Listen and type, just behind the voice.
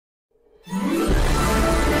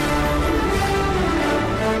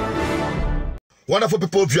Wonderful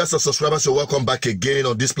people, viewers and subscribers, so welcome back again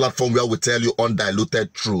on this platform where we tell you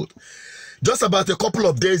undiluted truth. Just about a couple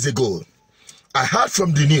of days ago, I heard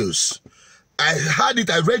from the news, I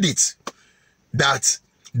read it, that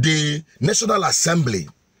the National Assembly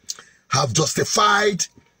have justified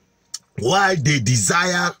why they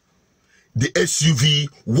desire the SUV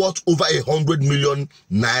worth over 100 million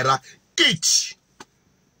naira each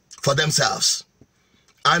for themselves.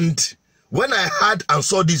 And when I heard and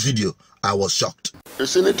saw this video, I was shocked. The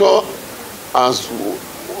senator has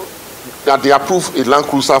that they approve a Land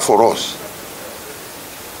Cruiser for us,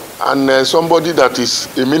 and somebody that is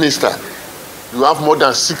a minister, you have more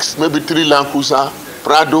than 6, maybe 3 Land Cruiser,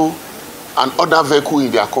 Prado, and other vehicles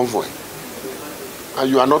in their convoy, and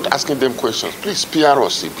you are not asking them questions. Please spare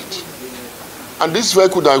us a bit. And this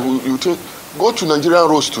vehicle that you take, go to Nigerian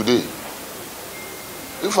roads today.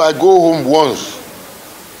 If I go home once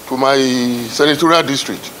to my senatorial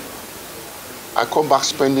district, I come back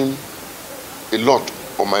spending a lot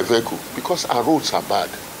on my vehicle because our roads are bad.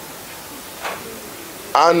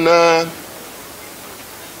 And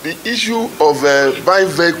the issue of buying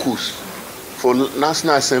vehicles for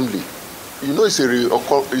National Assembly, you know, it's a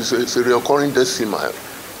reoccurring decimal.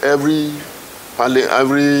 Every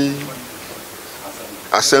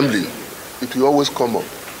assembly, it will always come up.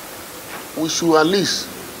 We should at least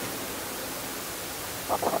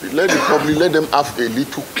let the public, let them have a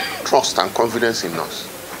little trust and confidence in us.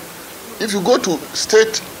 If you go to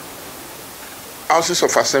state houses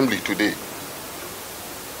of assembly today,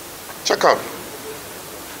 check out.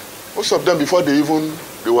 Most of them, before they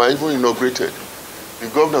were even inaugurated, the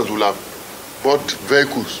governors will have bought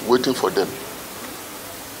vehicles waiting for them.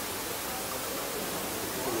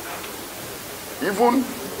 Even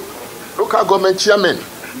local government chairmen,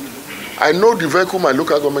 I know the vehicle my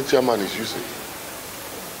local government chairman is using.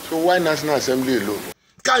 So why National Assembly alone?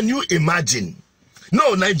 Can you imagine?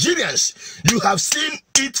 No, Nigerians, you have seen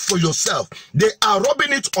it for yourself. They are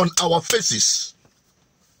rubbing it on our faces.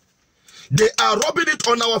 They are rubbing it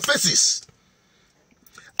on our faces.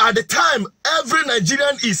 At the time, every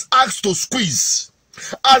Nigerian is asked to squeeze.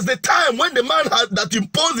 As the time when the man that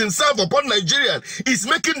imposed himself upon Nigerian is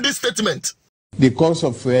making this statement. The cost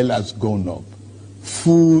of fuel has gone up.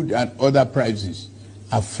 Food and other prices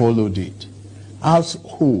have followed it.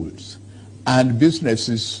 Households and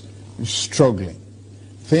businesses struggling.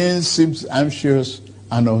 Things seem anxious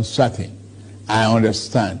and uncertain. I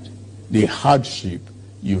understand the hardship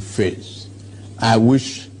you face. I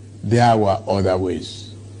wish there were other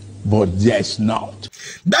ways, but there's not.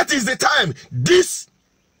 That is the time these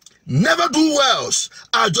never-do-wells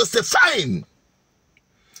are justifying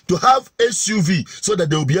to have SUV so that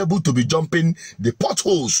they will be able to be jumping the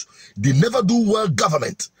potholes the never-do-well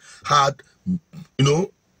government had,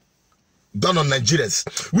 done on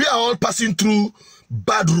Nigerians. We are all passing through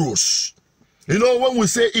bad roads. When we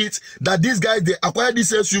say it, that these guys, they acquire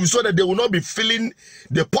this SUV so that they will not be filling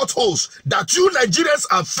the potholes that you Nigerians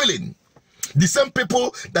are filling. The same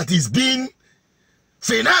people that is being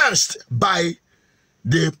financed by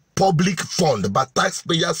the public fund, by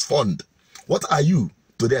taxpayers' fund. What are you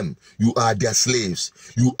to them? You are their slaves.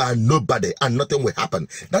 You are nobody, and nothing will happen.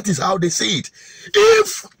 That is how they say it.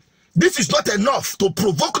 If this is not enough to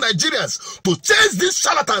provoke Nigerians to chase these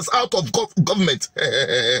charlatans out of government,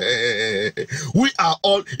 we are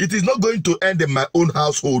all, it is not going to end in my own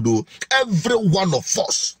household, though. Every one of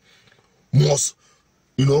us must,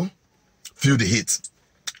 feel the heat.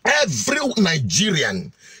 Every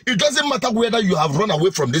Nigerian. It doesn't matter whether you have run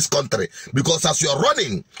away from this country, because as you are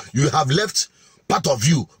running, you have left part of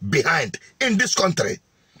you behind in this country.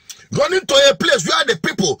 Running to a place where the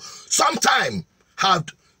people sometime have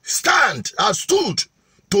stood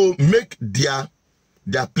to make their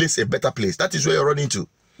place a better place. That is where you're running to.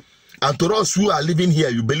 And to us who are living here,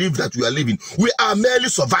 you believe that we are living. We are merely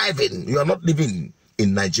surviving. You are not living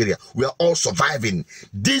in Nigeria. We are all surviving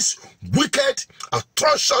this wicked,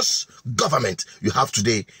 atrocious government you have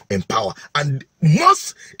today in power. And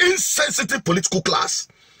most insensitive political class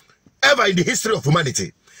ever in the history of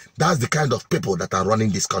humanity. That's the kind of people that are running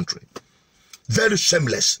this country. Very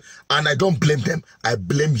shameless. And I don't blame them. I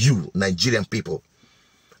blame you, Nigerian people.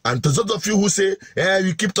 And to those of you who say,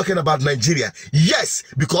 you keep talking about Nigeria. Yes,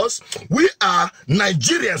 because we are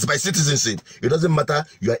Nigerians by citizenship. It doesn't matter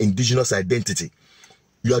your indigenous identity.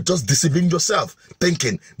 You are just deceiving yourself,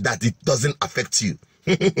 thinking that it doesn't affect you.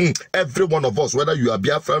 Every one of us, whether you are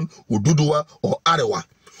Biafran, Ududua, or Arewa,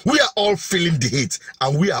 we are all feeling the heat,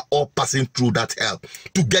 and we are all passing through that hell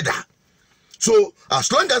together. So,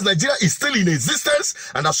 as long as Nigeria is still in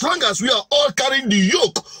existence, and as long as we are all carrying the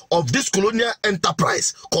yoke of this colonial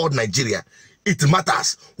enterprise called Nigeria, it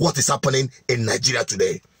matters what is happening in Nigeria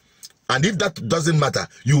today. And if that doesn't matter,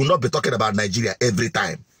 you will not be talking about Nigeria every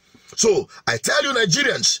time. So I tell you,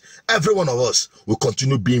 Nigerians, every one of us will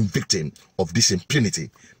continue being victim of this impunity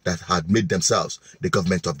that had made themselves the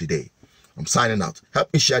government of the day. I'm signing out.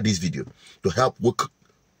 Help me share this video to help wake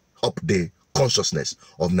up the consciousness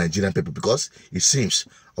of Nigerian people, because it seems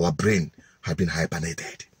our brain has been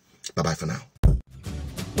hibernated. Bye-bye for now.